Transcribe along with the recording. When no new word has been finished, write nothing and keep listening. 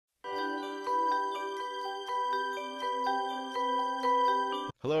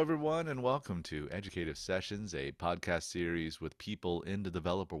Hello, everyone, and welcome to Educative Sessions, a podcast series with people in the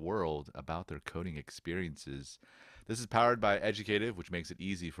developer world about their coding experiences. This is powered by Educative, which makes it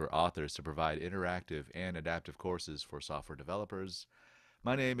easy for authors to provide interactive and adaptive courses for software developers.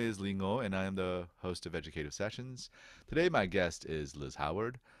 My name is Lingo, and I am the host of Educative Sessions. Today, my guest is Liz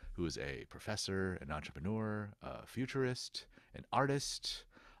Howard, who is a professor, an entrepreneur, a futurist, an artist,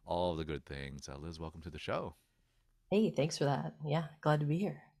 all of the good things. Liz, welcome to the show. Hey, thanks for that. Yeah, glad to be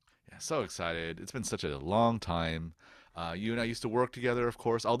here. Yeah, so excited. It's been such a long time. You and I used to work together, of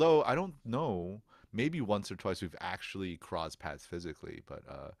course, although I don't know, maybe once or twice we've actually crossed paths physically, but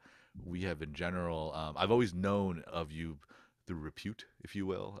we have in general, I've always known of you through repute, if you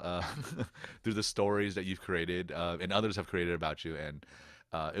will, through the stories that you've created and others have created about you. And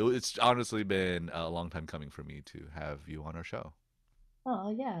it's honestly been a long time coming for me to have you on our show.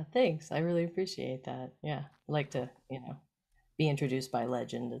 Oh, yeah, thanks. I really appreciate that. Yeah, I like to, be introduced by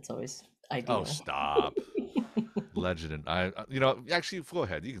legend. It's always Oh, ideal. stop. Legend. And actually, go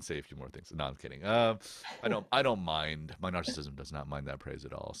ahead. You can say a few more things. No, I'm kidding. I don't mind. My narcissism does not mind that praise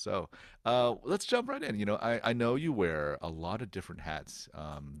at all. So, let's jump right in. I know you wear a lot of different hats,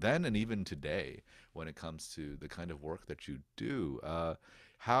 then and even today, when it comes to the kind of work that you do.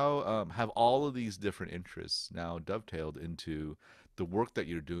 How have all of these different interests now dovetailed into the work that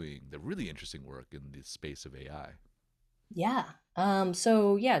you're doing, the really interesting work in the space of AI? Yeah.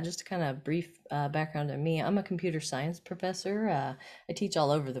 So yeah, just a kind of brief background on me. I'm a computer science professor. I teach all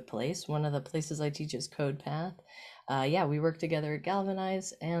over the place. One of the places I teach is CodePath. Yeah, we work together at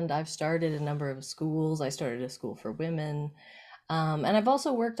Galvanize, and I've started a number of schools. I started a school for women. And I've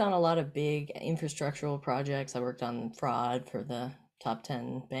also worked on a lot of big infrastructural projects. I worked on fraud for the top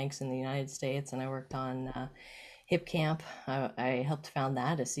 10 banks in the United States, and I worked on HipCamp. I helped found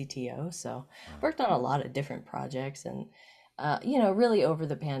that as CTO. So Wow. worked on a lot of different projects. And, really over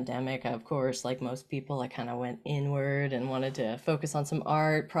the pandemic, of course, like most people, I kind of went inward and wanted to focus on some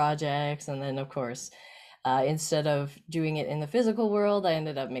art projects. And then, of course, instead of doing it in the physical world, I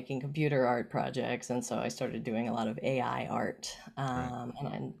ended up making computer art projects, and so I started doing a lot of AI art. Right. And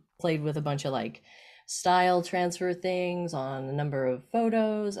I played with a bunch of like style transfer things on a number of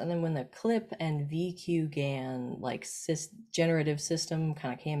photos. And then when the Clip and VQ like generative system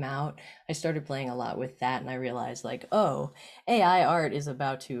kind of came out, I started playing a lot with that, and I realized like, oh, AI art is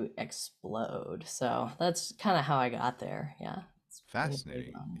about to explode. So that's kind of how I got there. Yeah, it's been a big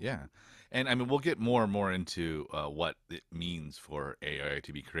Fascinating. Yeah. And I mean, we'll get more and more into what it means for AI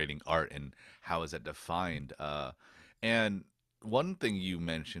to be creating art and how is that defined. And one thing you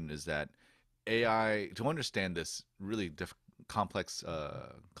mentioned is that AI, to understand this really complex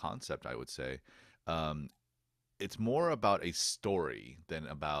concept, I would say, um, it's more about a story than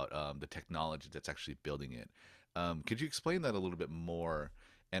about the technology that's actually building it. Could you explain that a little bit more,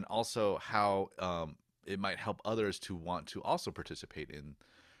 and also how it might help others to want to also participate in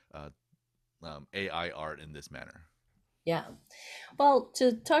uh, AI art in this manner? Yeah. Well,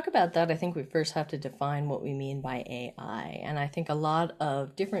 to talk about that, I think we first have to define what we mean by AI. And I think a lot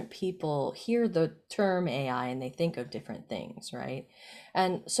of different people hear the term AI and they think of different things, right?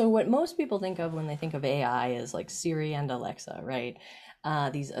 And so, what most people think of when they think of AI is like Siri and Alexa, right?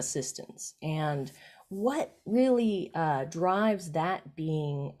 These assistants. And what really drives that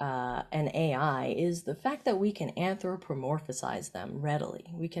being an AI is the fact that we can anthropomorphize them readily.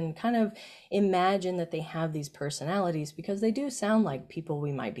 We can kind of imagine that they have these personalities because they do sound like people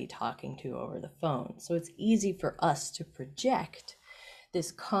we might be talking to over the phone. So it's easy for us to project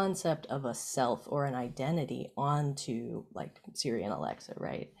this concept of a self or an identity onto like Siri and Alexa,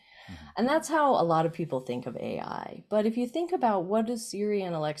 right? Hmm. And that's how a lot of people think of AI. But if you think about what does Siri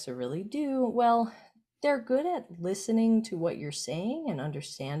and Alexa really do, well, they're good at listening to what you're saying and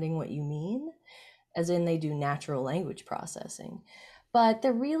understanding what you mean, as in they do natural language processing. But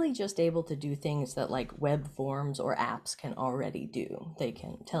they're really just able to do things that like web forms or apps can already do. They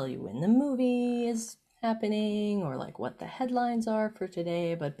can tell you when the movie is happening or like what the headlines are for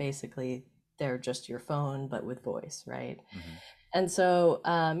today, but basically they're just your phone but with voice, right? Hmm. And so,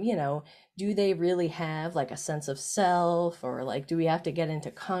 do they really have like a sense of self, or like, do we have to get into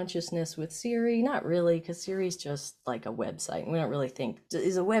consciousness with Siri? Not really, because Siri's just like a website. We don't really think,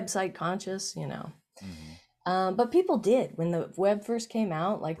 is a website conscious, Hmm. But people did when the web first came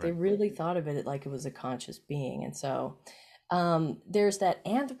out, like they Right. really thought of it like it was a conscious being. And so there's that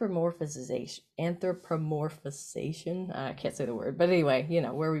anthropomorphization. I can't say the word, but anyway,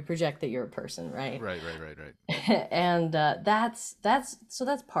 where we project that you're a person, right? Right. Right. Right. Right. And that's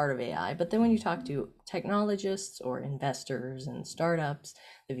part of AI. But then when you talk to technologists or investors and startups,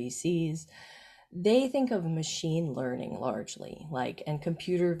 the VCs, They think of machine learning largely, like, and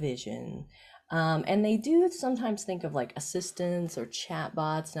computer vision. And they do sometimes think of like assistants or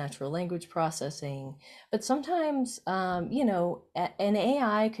chatbots, natural language processing. But sometimes, an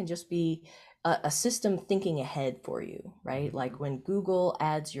AI can just be a system thinking ahead for you, right? Hmm. Like when Google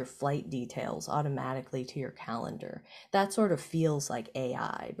adds your flight details automatically to your calendar, that sort of feels like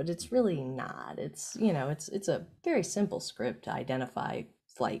AI, but it's Hmm. really not. It's a very simple script to identify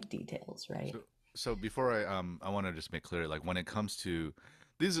flight details, right? So before I want to just make clear, like when it comes to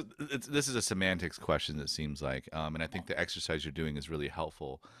this is a semantics question, it seems like, and I think the exercise you're doing is really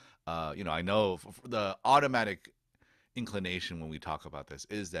helpful. I know the automatic inclination when we talk about this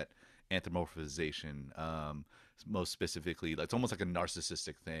is that anthropomorphization, most specifically, like, it's almost like a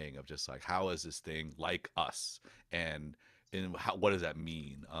narcissistic thing of just like, how is this thing like us, and what does that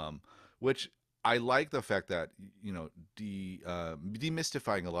mean? Which I like the fact that,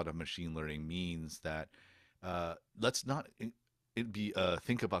 demystifying a lot of machine learning means that, let's not it be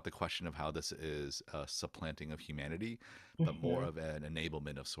think about the question of how this is a supplanting of humanity, but more Hmm. of an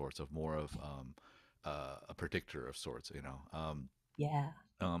enablement of sorts, of more of a predictor of sorts, Yeah.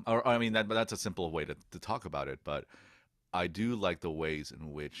 or I mean that's a simple way to talk about it, but I do like the ways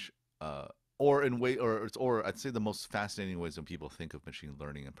in which, uh, or I'd say the most fascinating ways when people think of machine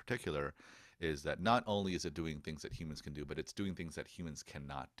learning in particular, is that not only is it doing things that humans can do, but it's doing things that humans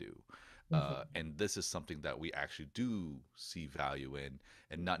cannot do. Hmm. And this is something that we actually do see value in,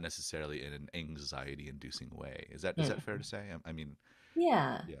 and not necessarily in an anxiety-inducing way. Is that fair to Hmm. say? I mean,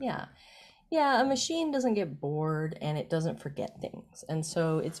 Yeah, yeah, yeah. Yeah, a machine doesn't get bored and it doesn't forget things. And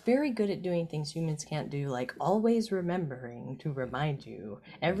so it's very good at doing things humans can't do, like always remembering to hmm, remind you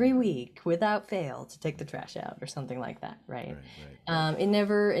hmm, every week without fail to take the trash out or something like that, right? right, right, It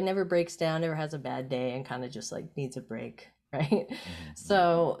never breaks down, never has a bad day and kind of just like needs a break, right? hmm,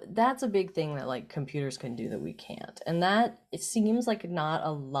 right, So that's a big thing that like computers can do that we can't. And that it seems like not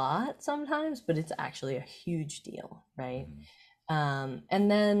a lot sometimes, but it's actually a huge deal, right? hmm, And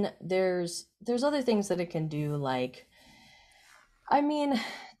then there's other things that it can do, like, I mean,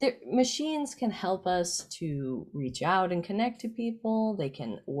 machines can help us to reach out and connect to people. They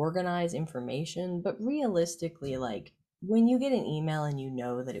can organize information, but realistically, like when you get an email and you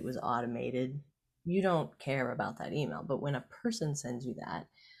know that it was automated, you don't care about that email. But when a person sends you that,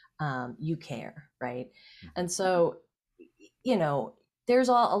 you care, right? hmm, And so, you know, there's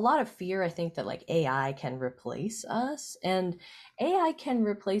a lot of fear, I think, that like AI can replace us, and AI can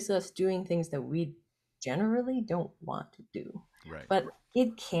replace us doing things that we generally don't want to do. right, But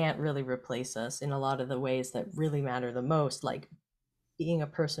it can't really replace us in a lot of the ways that really matter the most, like being a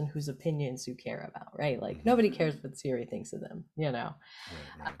person whose opinions you care about, right? Like hmm, nobody cares what Siri thinks of them, you know?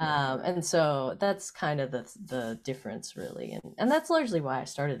 right, right, And so that's kind of the difference, really. And that's largely why I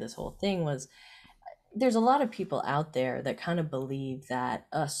started this whole thing was there's a lot of people out there that kind of believe that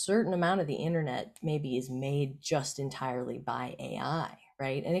a certain amount of the internet maybe is made just entirely by AI,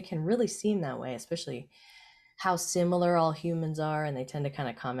 right? And it can really seem that way, especially how similar all humans are, and they tend to kind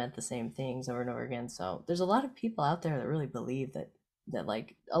of comment the same things over and over again. So there's a lot of people out there that really believe that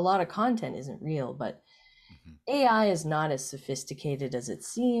like a lot of content isn't real, but hmm, AI is not as sophisticated as it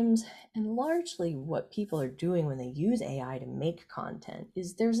seems, and largely what people are doing when they use AI to make content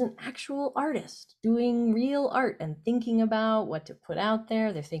is there's an actual artist doing real art and thinking about what to put out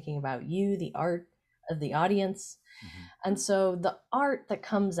there. They're thinking about you, the art of the audience. hmm, And so the art that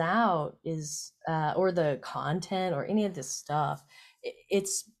comes out is, or the content or any of this stuff,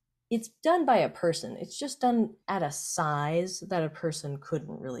 it's done by a person. It's just done at a size that a person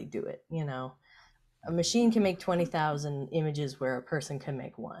couldn't really do it, you know? A hmm, machine can make 20,000 images where a person can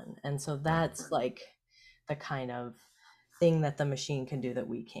make one. And so right. that's like the kind of thing that the machine can do that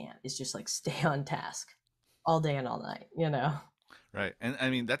we can't. Is just like stay on task all day and all night, you know? Right. And I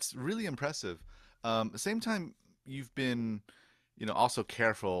mean, that's really impressive. At the same time, you've been, also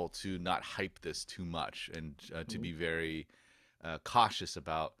careful to not hype this too much, and to be very cautious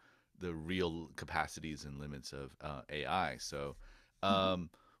about the real capacities and limits of AI. So, um,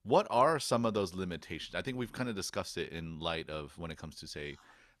 what are some of those limitations? I think we've kind of discussed it in light of when it comes to, say,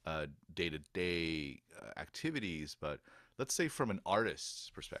 day to day activities, but let's say from an artist's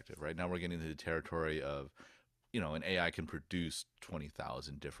perspective, right now we're getting into the territory of, an AI can produce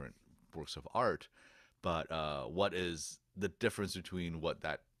 20,000 different works of art, but what is the difference between what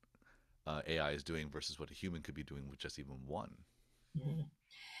that AI is doing versus what a human could be doing with just even one? Mhm.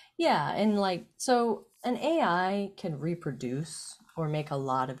 Yeah, and like so an AI can reproduce or make a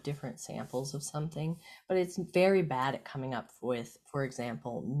lot of different samples of something, but it's very bad at coming up with, for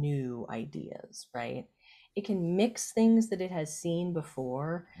example, new ideas, right? it can mix things that it has seen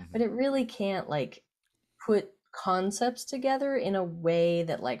before, but Hmm. it really can't like put concepts together in a way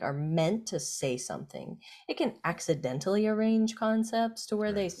that like are meant to say something. It can accidentally arrange concepts to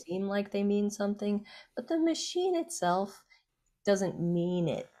where they Right. seem like they mean something, but the machine itself doesn't mean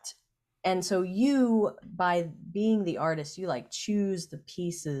it. And so you, by being the artist, you like choose the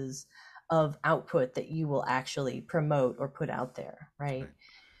pieces of output that you will actually promote or put out there, right? Right.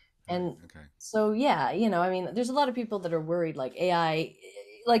 Right. And Okay. so, yeah, I mean, there's a lot of people that are worried like AI,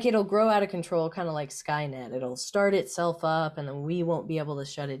 like it'll grow out of control, kind of like Skynet. It'll start itself up and then we won't be able to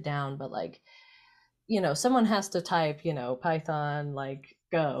shut it down. But like, someone has to type, Python, like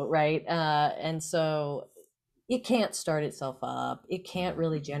go, right? And so it can't start itself up. It can't Hmm.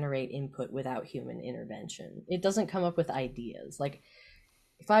 really generate input without human intervention. It doesn't come up with ideas. Like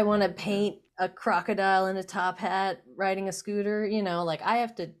if I want Right. to paint a crocodile in a top hat riding a scooter, like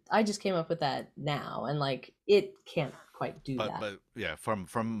I just came up with that now and like it can't quite do that. But yeah, from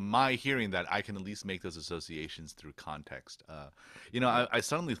my hearing that, I can at least make those associations through context. Right. I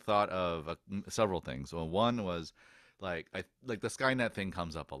suddenly thought of several things. Well, one was like the Skynet thing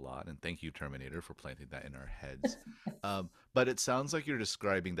comes up a lot, and thank you, Terminator, for planting that in our heads. But it sounds like you're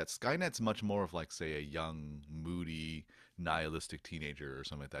describing that Skynet's much more of like, say, a young, moody, nihilistic teenager or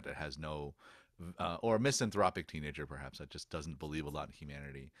something like that that has no, or a misanthropic teenager perhaps that just doesn't believe a lot in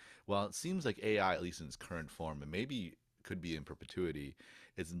humanity. Well, it seems like AI, at least in its current form, and maybe could be in perpetuity,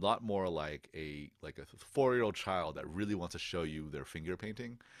 is a lot more like a 4-year-old child that really wants to show you their finger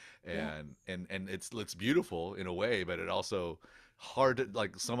painting, Yeah. and it's beautiful in a way, but it also hard to,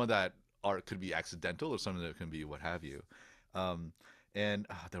 like, some of that art could be accidental or some of it can be what have you. Um, and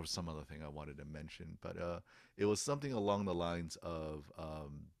there was some other thing I wanted to mention, but it was something along the lines of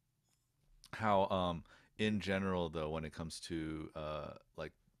how in general, though, when it comes to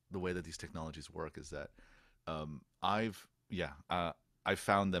like the way that these technologies work, is that I've yeah I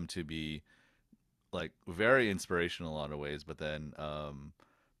found them to be like very inspirational in a lot of ways, but then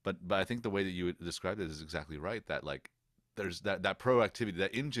but I think the way that you described it is exactly right, that like there's that proactivity,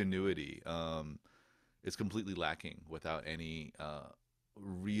 that ingenuity, is completely lacking without any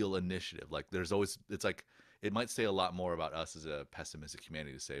real initiative. Like there's always, it's like it might say a lot more about us as a pessimistic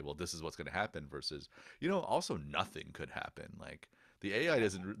humanity to say, well, this is what's going to happen, versus, also nothing could happen. Like the AI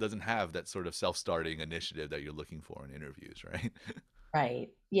doesn't have that sort of self-starting initiative that you're looking for in interviews, right? Right.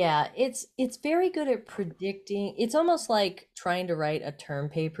 Yeah, it's very good at predicting. It's almost like trying to write a term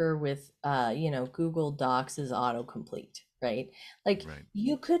paper with Google Docs as autocomplete, right? Like Right.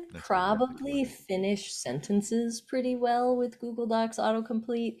 you could That's exactly probably correct. finish sentences pretty well with Google Docs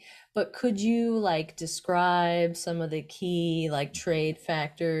autocomplete, but could you like describe some of the key like Hmm. trade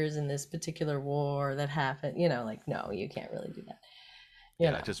factors in this particular war that happened? Like no, you can't really do that, you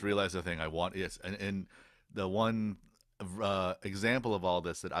Yeah, I know. just realized the thing I want. Yes, and the one example of all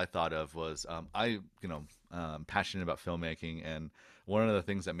this that I thought of was, passionate about filmmaking, and one of the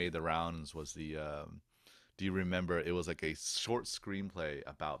things that made the rounds was the do you remember, it was like a short screenplay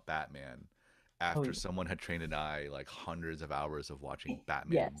about Batman Oh, after someone had trained an eye like hundreds of hours of watching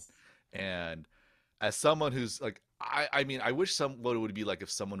Batman. yes. And as someone who's like, I mean, I wish what it would be like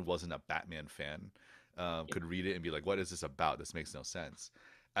if someone wasn't a Batman fan, could read it and be like, what is this about? This makes no sense.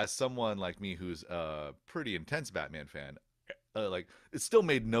 As someone like me who's a pretty intense Batman fan, like, it still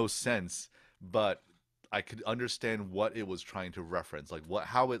made no sense, but I could understand what it was trying to reference, like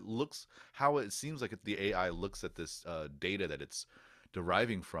how it looks, how it seems like the AI looks at this data that it's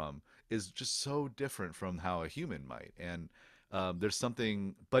deriving from, is just so different from how a human might. And there's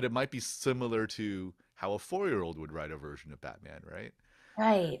something, but it might be similar to how a 4-year-old would write a version of Batman, right?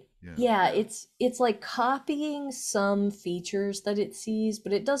 Right. Yeah. Yeah, it's like copying some features that it sees,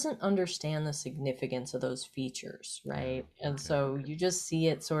 but it doesn't understand the significance of those features, Yeah. right? And Okay. so you just see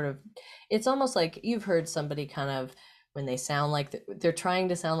it sort of, it's almost like you've heard somebody kind of when they sound like they're trying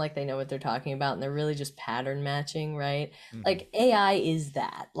to sound like they know what they're talking about and they're really just pattern matching, right? Hmm. Like AI is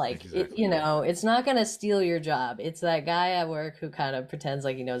that. Like it, Exactly. it's not going to steal your job. It's that guy at work who kind of pretends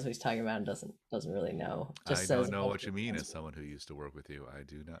like he knows what he's talking about and doesn't really know. I Just don't says a know bunch what you of mean, as buzzwords. someone who used to work with you. I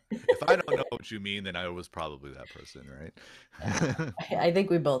do not. If I don't know what you mean, then I was probably that person, Yeah, right? I think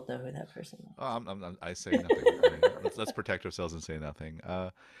we both know who that person Oh, was. I say nothing. Let's protect ourselves and say nothing.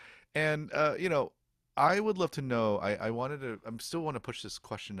 And I would love to know. I wanted to. I still want to push this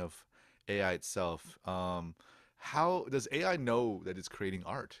question of AI itself. How does AI know that it's creating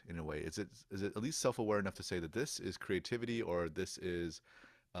art in a way? Is it at least self-aware enough to say that this is creativity, or this is,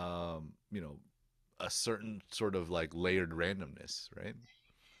 um, you know, a certain sort of like layered randomness, right?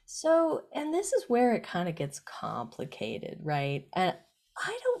 So, and this is where it kind of gets complicated, right? And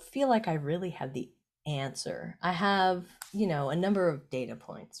I don't feel like I really have the answer. I have, a number of data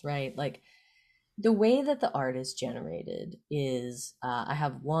points, right? Like the way that the art is generated is I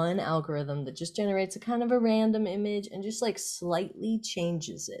have one algorithm that just generates a kind of a random image and just like slightly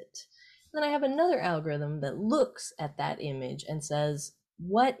changes it. Then I have another algorithm that looks at that image and says,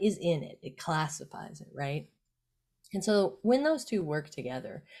 what is in it? It classifies it, right? And so when those two work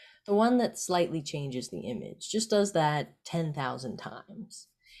together, the one that slightly changes the image just does that 10,000 times.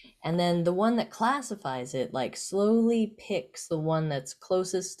 And then the one that classifies it, like, slowly picks the one that's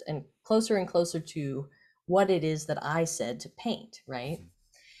closest and closer to what it is that I said to paint, right? Mhm.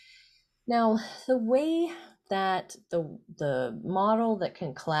 Now, the way that the model that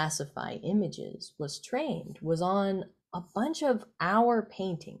can classify images was trained was on a bunch of our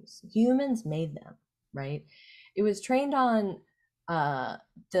paintings. Humans made them, right? It was trained on uh,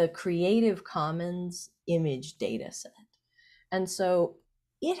 the Creative Commons image data set. And so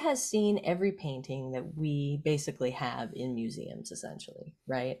it has seen every painting that we basically have in museums, essentially,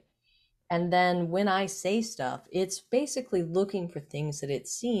 right? And then when I say stuff, it's basically looking for things that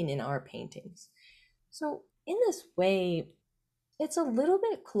it's seen in our paintings. So, in this way, it's a little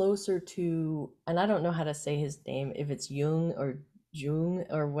bit closer to, and I don't know how to say his name, if it's Jung or Jung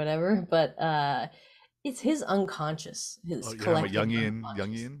or whatever, but it's his unconscious, Oh, his you're talking about collective Jungian,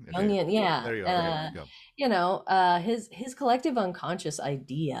 unconscious. Jungian. Okay, Jungian, yeah. there you go. Okay, go. His collective unconscious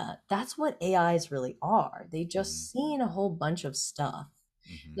idea, that's what AIs really are. They Hmm. just seen a whole bunch of stuff.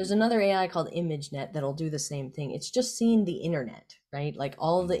 Hmm. There's another AI called ImageNet that'll do the same thing. It's just seen the internet, right? Like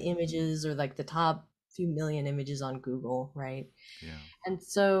all of the Hmm. images or like the top few million images on Google, right? Yeah. And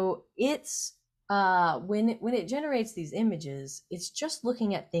so it's when it generates these images, it's just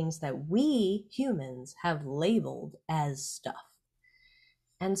looking at things that we humans have labeled as stuff.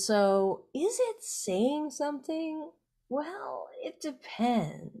 And so, is it saying something? Well, it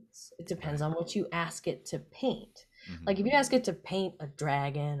depends. It depends Right. on what you ask it to paint. Hmm. Like, if you ask it to paint a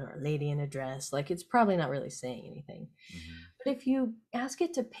dragon or a lady in a dress, like, it's probably not really saying anything. Hmm. But if you ask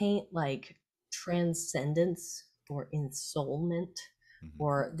it to paint, like, transcendence or ensoulment Hmm.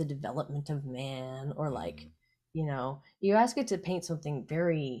 or the development of man, or like, Hmm. you ask it to paint something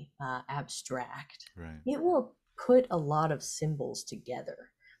very abstract, Right. it will put a lot of symbols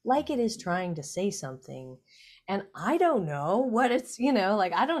together like it Hmm. is trying to say something. And I don't know what it's,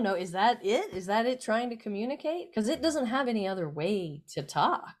 like, I don't know, is that it trying to communicate, because it Hmm. doesn't have any other way to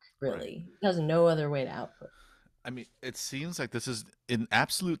talk, Right. really. It has no other way to output. I mean, it seems like this is, in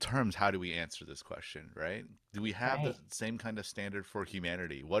absolute terms, how do we answer this question, right? Do we have the Right, same kind of standard for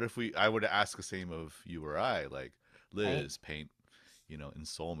humanity? What if I would ask the same of you or I, like, right, Liz, paint,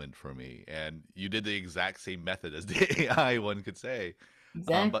 ensoulment for me, and you did the exact same method as the AI, one could say.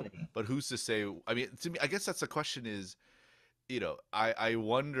 But exactly. who's to say? I mean, to me, I guess that's the question is, I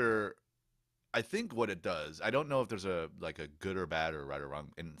wonder. I think what it does, I don't know if there's a like a good or bad or right or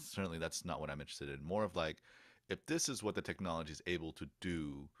wrong, and certainly that's not what I'm interested in. More of like, if this is what the technology is able to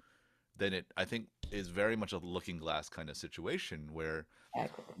do, then it, I think, is very much a looking glass kind of situation where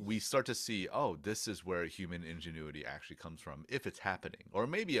Exactly. we start to see, oh, this is where human ingenuity actually comes from, if it's happening. Or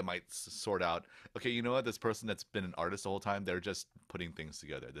maybe it might sort out, okay, you know what, this person that's been an artist the whole time, they're just putting things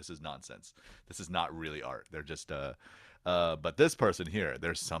together. This is nonsense. This is not really art. They're just but this person here,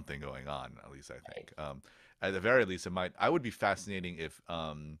 there's something going on, at least I Right. think. At the very least, it might, I would be fascinating if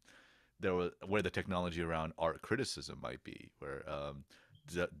there was, where the technology around art criticism might be, where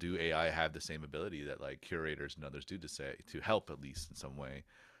do AI have the same ability that like curators and others do, to say, to help at least in some way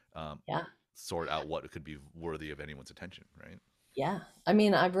um, Yeah. sort out what could be worthy of anyone's attention, right? Yeah. I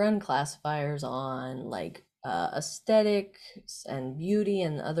mean, I've run classifiers on like aesthetics and beauty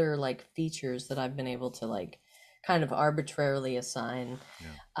and other like features that I've been able to like kind of arbitrarily assign.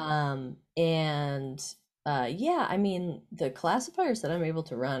 Yeah. And yeah, I mean, the classifiers that I'm able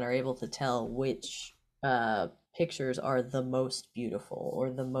to run are able to tell which pictures are the most beautiful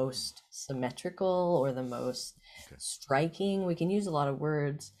or the Hmm. most symmetrical or the most Okay. striking. We can use a lot of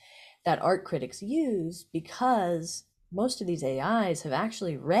words that art critics use because most of these AIs have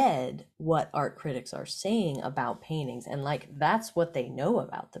actually read what art critics are saying about paintings, and like that's what they know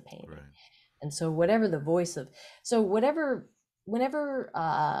about the painting. Right. And so whatever the voice of so whatever whenever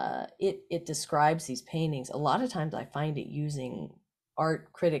it describes these paintings, a lot of times I find it using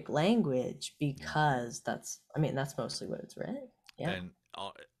art critic language Yeah. because that's mostly what it's read. Yeah. And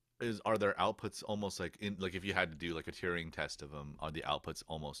are there outputs almost like in, like, if you had to do like a Turing test of them, are the outputs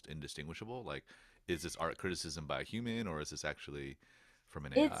almost indistinguishable? Like, is this art criticism by a human, or is this actually from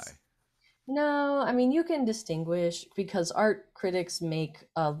an It's AI? No, I mean, you can distinguish because art critics make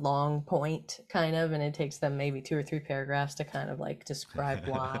a long point, kind of, and it takes them maybe two or three paragraphs to kind of like describe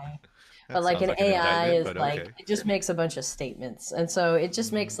why. But That like sounds an like an AI indictment, is but like okay. it just makes a bunch of statements. And so it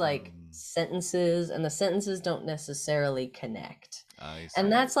just makes like Mm, sentences and the sentences don't necessarily connect. I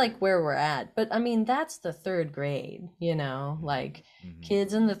And see. that's like where we're at. But I mean, that's the third grade, you know? Like Mm-hmm. Mm-hmm.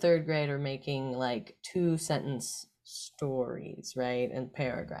 kids in the third grade are making like two sentence stories, right? And Mm-hmm.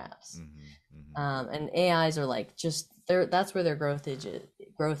 paragraphs. Mm-hmm. Mm-hmm. And AIs are like just they're that's where their growth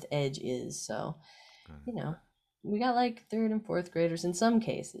edge is. So, you know, we got like third and fourth graders in some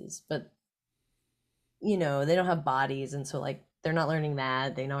cases, but they don't have bodies, and so like they're not learning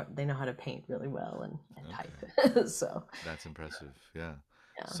that. They know how to paint really well and Okay. type. So That's impressive. Yeah.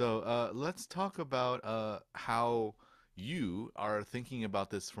 yeah. So let's talk about how you are thinking about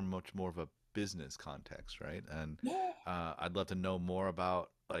this from much more of a business context, right? And Yeah. I'd love to know more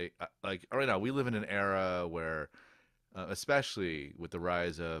about like right now we live in an era where, especially with the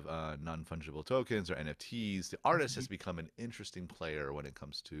rise of non fungible tokens or NFTs, the artist has become an interesting player when it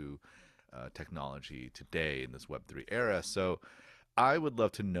comes to technology today in this Web3 era. So I would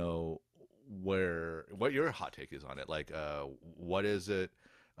love to know what your hot take is on it. Like, what is it?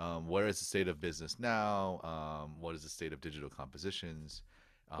 Where is the state of business now? What is the state of digital compositions?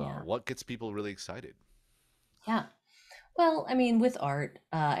 Yeah. What gets people really excited? Yeah. Well, I mean, with art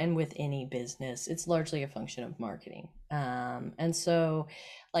and with any business, it's largely a function of marketing. And so,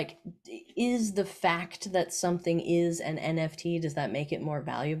 like, is the fact that something is an NFT, does that make it more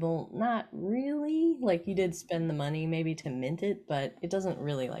valuable? Not really. Like, you did spend the money maybe to mint it, but it doesn't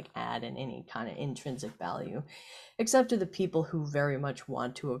really like add in any kind of intrinsic value, except to the people who very much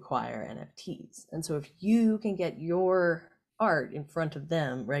want to acquire NFTs. And so, if you can get your art in front of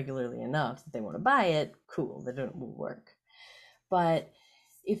them regularly enough that they want to buy it, cool, then it will work. But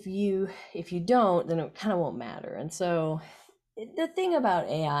if you don't, then it kind of won't matter. And so the thing about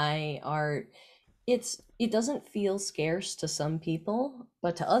AI art, it doesn't feel scarce to some people,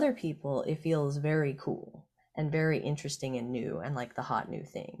 but to other people it feels very cool and very interesting and new and like the hot new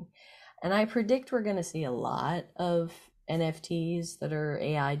thing. And I predict we're going to see a lot of NFTs that are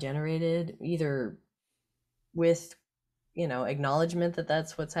AI generated, either with acknowledgement that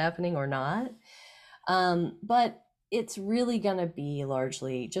that's what's happening or not. But it's really going to be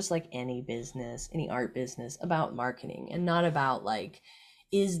largely just like any business, any art business, about marketing and not about like,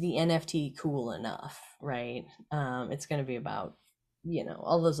 is the NFT cool enough, right? It's going to be about,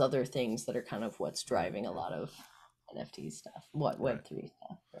 all those other things that are kind of what's Right, driving a lot of NFT stuff, what right. Web3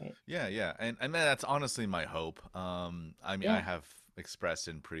 stuff, right? Yeah, yeah, and that's honestly my hope. I mean, I Yeah. have expressed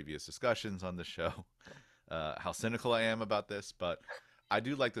in previous discussions on the show how cynical I am about this, but I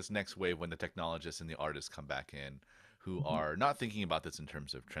do like this next wave when the technologists and the artists come back in, who Mhm. are not thinking about this in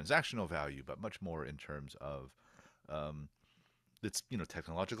terms of transactional value, but much more in terms of um, its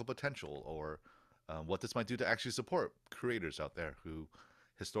technological potential or what this might do to actually support creators out there who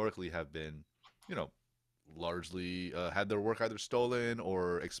historically have been, you know, largely had their work either stolen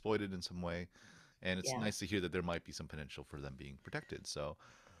or exploited in some way. And it's Yeah. nice to hear that there might be some potential for them being protected. So,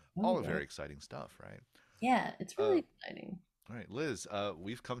 Oh, all yeah. very exciting stuff, right? Yeah. It's Uh, really exciting. all right, Liz,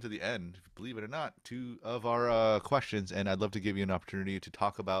 we've come to the end, believe it or not, two of our questions, and I'd love to give you an opportunity to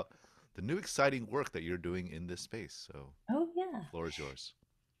talk about the new exciting work that you're doing in this space. So, Oh, yeah. floor is yours.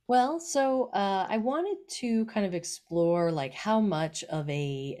 Well, so I wanted to kind of explore like how much of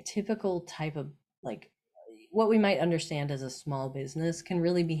a typical type of like what we might understand as a small business can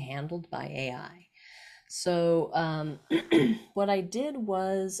really be handled by AI. So what I did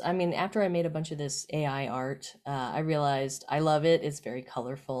was, I mean, after I made a bunch of this AI art, I realized I love it. It's very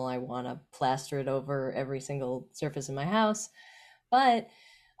colorful. I want to plaster it over every single surface in my house. But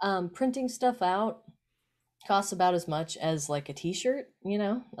printing stuff out costs about as much as like a t-shirt,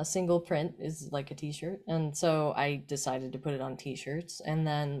 a single print is like a t-shirt. And so I decided to put it on t-shirts. And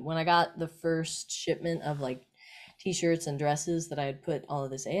then when I got the first shipment of like t-shirts and dresses that I had put all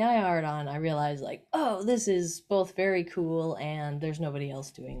of this AI art on, I realized like, oh, this is both very cool and there's nobody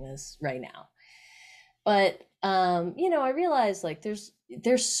else doing this right now. But I realized like there's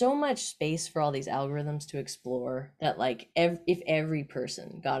so much space for all these algorithms to explore that like if every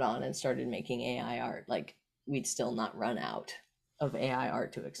person got on and started making AI art, like we'd still not run out of AI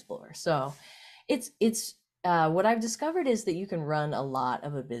art to explore. So it's what I've discovered is that you can run a lot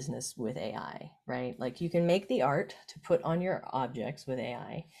of a business with AI, right? Like you can make the art to put on your objects with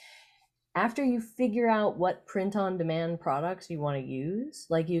AI. After you figure out what print on demand products you want to use,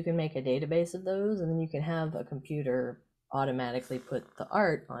 like you can make a database of those and then you can have a computer automatically put the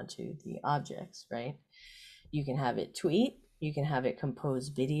art onto the objects, right? You can have it tweet, you can have it compose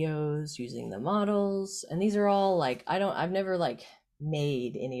videos using the models, and these are all like I've never like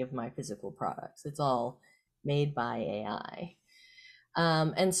made any of my physical products. It's all made by AI.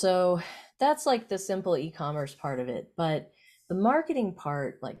 And so that's like the simple e-commerce part of it. But the marketing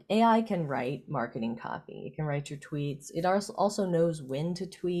part, like AI can write marketing copy. It can write your tweets. It also knows when to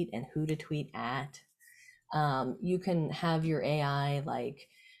tweet and who to tweet at. You can have your AI like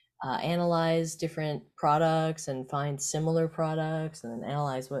analyze different products and find similar products and then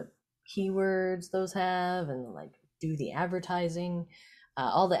analyze what keywords those have and like do the advertising.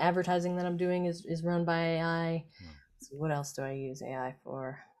 All the advertising that I'm doing is run by AI. Well, So what else do I use AI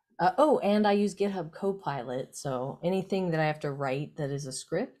for? Oh, and I use GitHub Copilot. So anything that I have to write that is a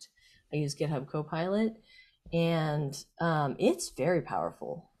script, I use GitHub Copilot, and it's very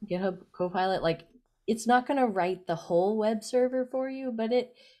powerful. GitHub Copilot, like it's not going to write the whole web server for you, but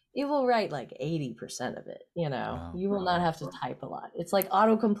it will write like 80% of it. You know, oh, you will not have to type a lot. It's like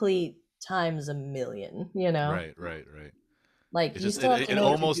autocomplete times a million. You know, right, right, right. like It's you just still have to it know what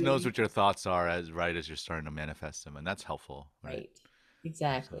you're almost knows doing. what your thoughts are as right as you're starting to manifest them, and that's helpful, right? Right.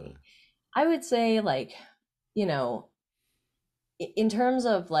 Exactly. Absolutely. I would say like, you know, in terms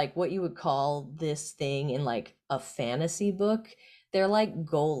of like what you would call this thing in like a fantasy book, they're like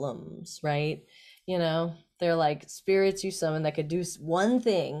golems, right? You know, they're like spirits you summon that could do one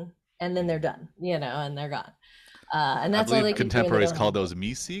thing and then they're Mhm. done, you know, and they're gone. And I that's all believe they can do and they contemporaries don't have call a those goal.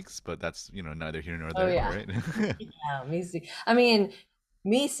 me seeks, but that's neither here nor Oh there, yeah. right? Yeah, I mean,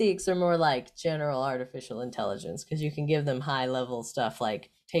 me seeks are more like general artificial intelligence because you can give them high level stuff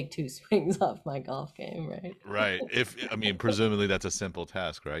like take two swings off my golf game, right? Right. If I mean, presumably that's a simple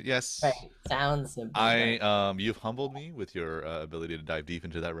task, right? Yes. Right. Sounds simple, I but you've humbled me with your ability to dive deep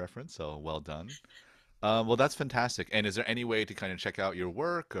into that reference, so well done. Well, that's fantastic. And is there any way to kind of check out your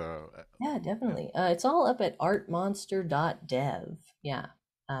work? Or, yeah, yeah. definitely. It's all up at artmonster.dev. Yeah.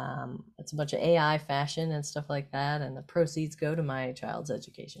 It's a bunch of AI fashion and stuff like that, and the proceeds go to my child's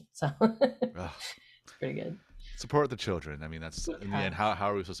education. So Ugh. it's pretty good. Support the children. I mean, that's in the Yeah. end. How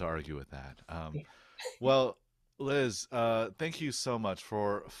are we supposed to argue with that? Yeah, Well, Liz, thank you so much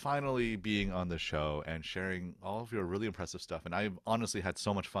for finally being on the show and sharing all of your really impressive stuff. And I've honestly had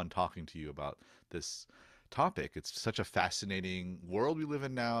so much fun talking to you about this topic. It's such a fascinating world we live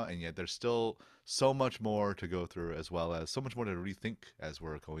in now, and yet there's still so much more to go through, as well as so much more to rethink as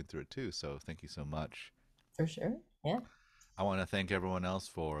we're going through it too. So thank you so much. for sure. Yeah. I want to thank everyone else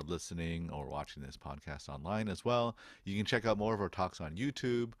for listening or watching this podcast online as well. You can check out more of our talks on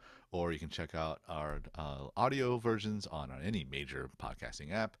YouTube, or you can check out our audio versions on any major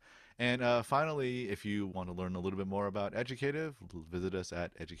podcasting app. And finally, if you want to learn a little bit more about Educative, visit us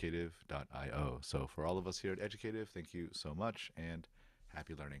at educative.io. So, for all of us here at Educative, thank you so much and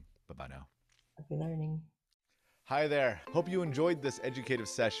happy learning. Bye bye now. Happy learning. Hi there. Hope you enjoyed this educative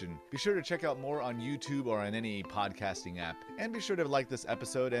session. Be sure to check out more on YouTube or on any podcasting app. And be sure to like this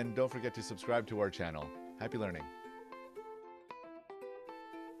episode and don't forget to subscribe to our channel. Happy learning.